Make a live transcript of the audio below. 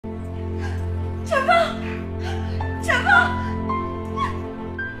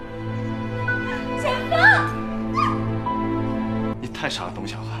傻了，董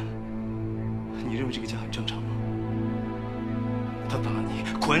小涵。你认为这个家很正常吗？他打你、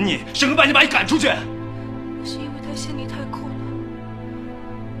捆你，省个半天把你赶出去。那是因为他心里太苦了，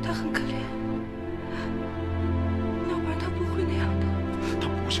他很可怜，要不然他不会那样的。他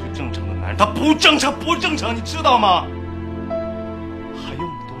不是个正常的男人，他不正常，不正常，你知道吗？还用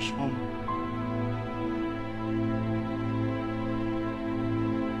我多说吗？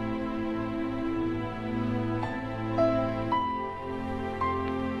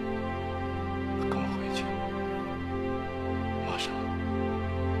跟我回去，马上。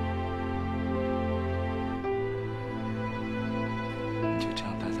你就这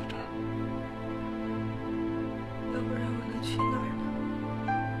样待在这儿？要不然我能去哪儿呢？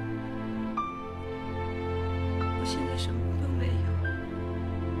我现在什么都没有，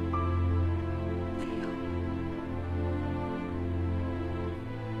没有。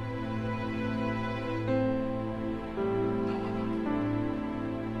那我呢？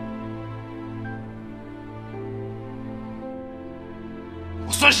我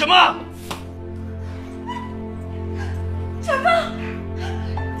算什么？前方，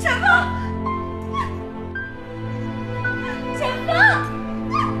前方，前方！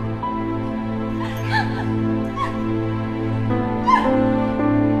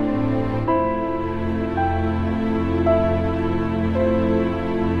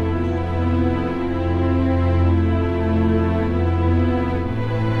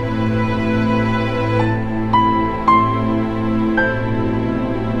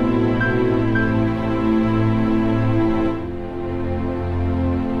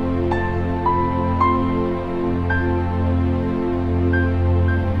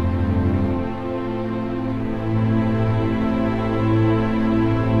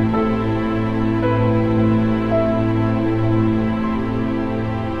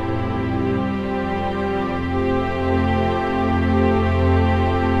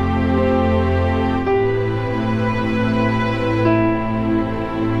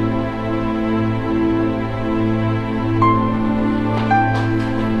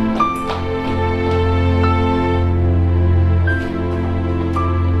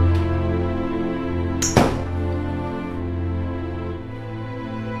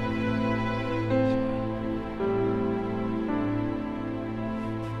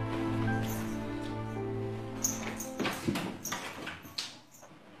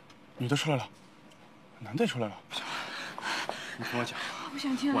女的出来了，男的也出来了。你听我讲，我不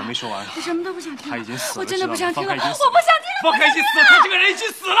想听了，我还没说完。我什么都不想听了。他已经死了，我真的不想听了，我不想听了。放开已经死了，他这个人已经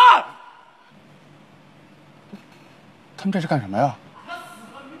死了。他们这是干什么呀？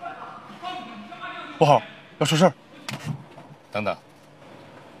不好，要出事！等等，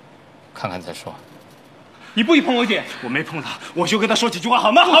看看再说。你不许碰我姐！我没碰她，我就跟她说几句话，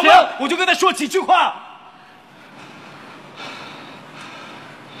好吗？好吗？我就跟她说几句话。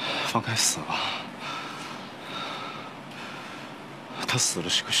放开死吧，他死了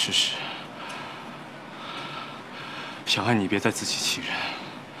是个事实。小安，你别再自欺欺人。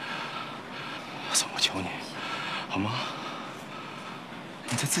算我求你，好吗？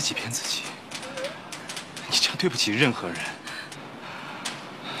你在自己骗自己，你这样对不起任何人。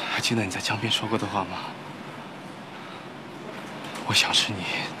还记得你在江边说过的话吗？我想吃你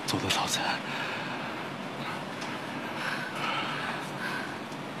做的早餐。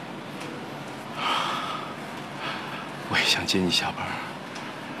我也想接你下班。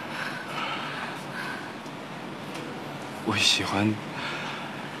我也喜欢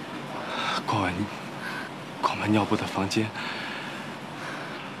逛完尿布的房间。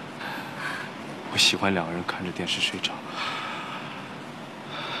我喜欢两个人看着电视睡着。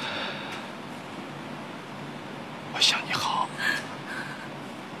我想你好。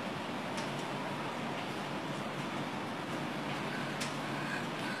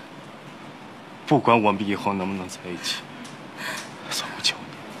不管我们以后能不能在一起，算我求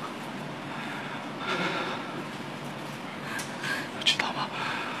你，知道吗？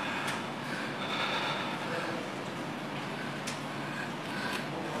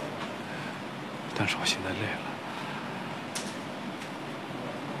但是我现在累了，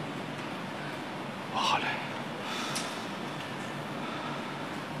我好累。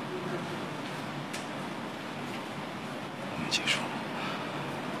我们结束了。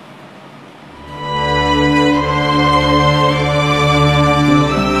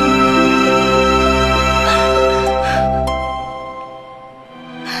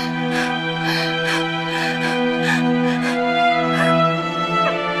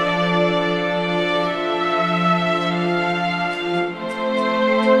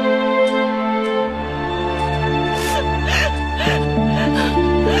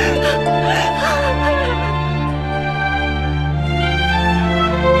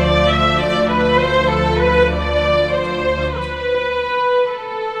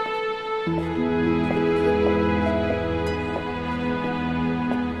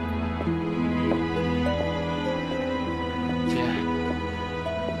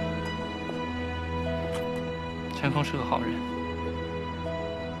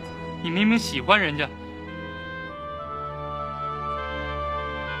你明明喜欢人家。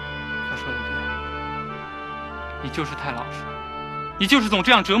他说的对，你就是太老实，你就是总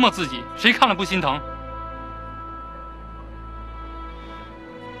这样折磨自己，谁看了不心疼？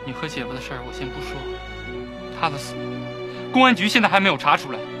你和姐夫的事儿我先不说，他的死，公安局现在还没有查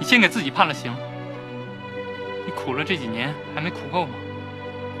出来，你先给自己判了刑。你苦了这几年，还没苦够吗？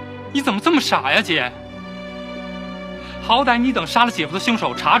你怎么这么傻呀，姐？好歹你等杀了姐夫的凶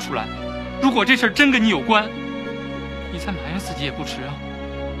手查出来，如果这事儿真跟你有关，你再埋怨自己也不迟啊。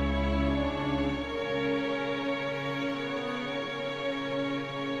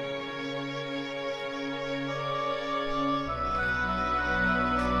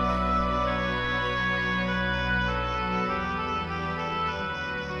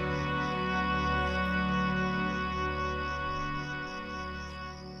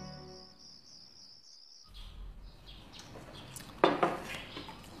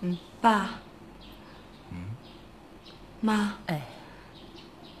爸，妈，哎，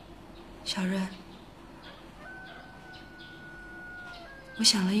小润，我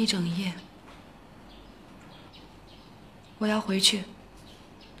想了一整夜，我要回去。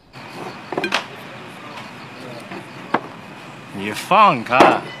你放开，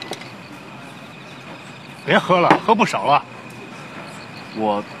别喝了，喝不少了。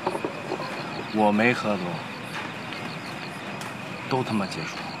我没喝多，都他妈结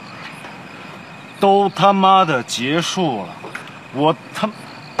束了。都他妈的结束了，我他妈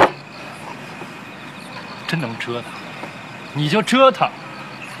真能折腾，你就折腾。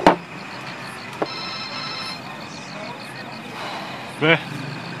喂，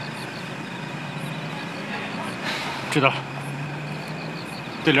知道了，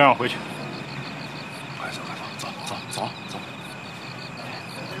队里让我回去。快走，走。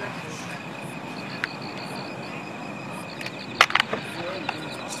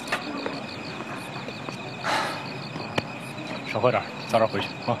少喝点，早点回去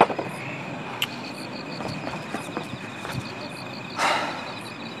啊。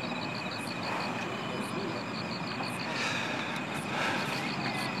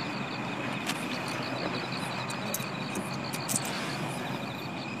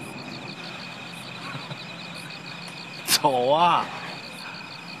走啊！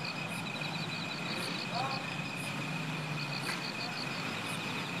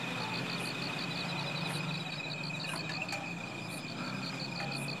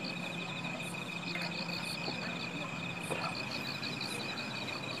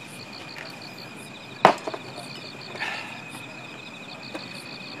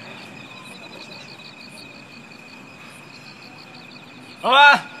老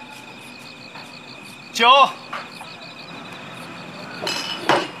板，酒。